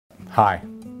Hi,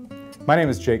 my name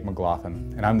is Jake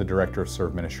McLaughlin, and I'm the Director of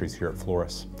Serve Ministries here at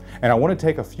Flores. And I want to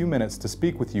take a few minutes to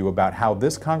speak with you about how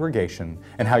this congregation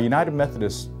and how United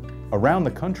Methodists around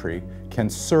the country can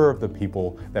serve the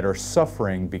people that are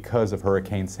suffering because of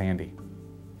Hurricane Sandy.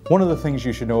 One of the things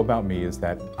you should know about me is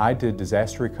that I did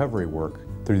disaster recovery work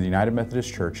through the United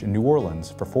Methodist Church in New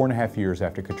Orleans for 4.5 years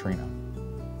after Katrina.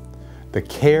 The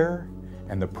care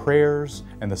and the prayers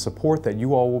and the support that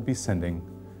you all will be sending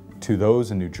to those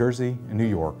in New Jersey and New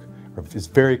York is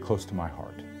very close to my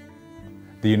heart.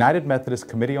 The United Methodist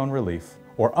Committee on Relief,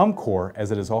 or UMCOR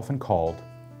as it is often called,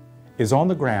 is on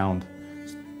the ground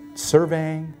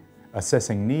surveying,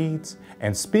 assessing needs,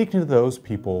 and speaking to those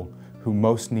people who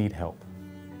most need help.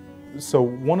 So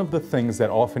one of the things that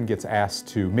often gets asked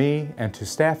to me and to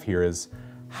staff here is,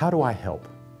 how do I help?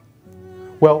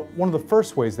 Well, one of the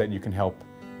first ways that you can help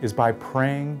is by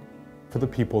praying for the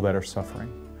people that are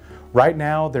suffering. Right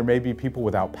now, there may be people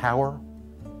without power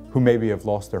who maybe have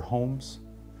lost their homes,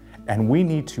 and we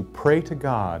need to pray to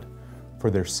God for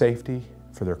their safety,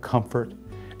 for their comfort,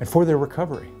 and for their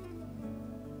recovery.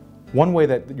 One way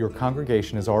that your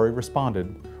congregation has already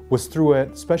responded was through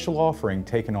a special offering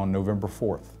taken on November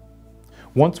 4th.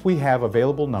 Once we have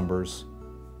available numbers,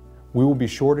 we will be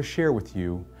sure to share with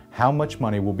you how much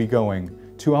money will be going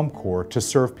to UMCOR to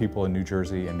serve people in New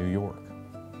Jersey and New York.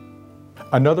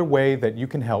 Another way that you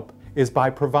can help is by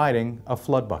providing a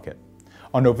flood bucket.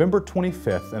 On November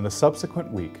 25th and the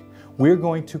subsequent week, we're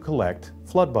going to collect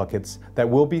flood buckets that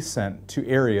will be sent to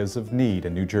areas of need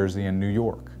in New Jersey and New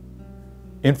York.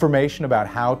 Information about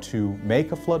how to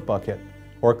make a flood bucket,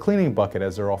 or a cleaning bucket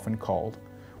as they're often called,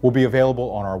 will be available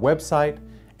on our website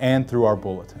and through our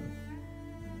bulletin.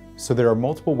 So there are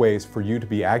multiple ways for you to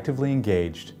be actively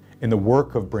engaged in the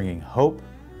work of bringing hope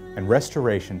and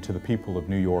restoration to the people of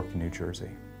New York and New Jersey.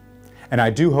 And I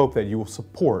do hope that you will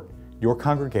support your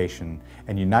congregation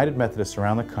and United Methodists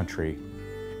around the country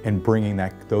in bringing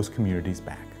those communities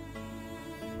back.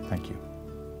 Thank you.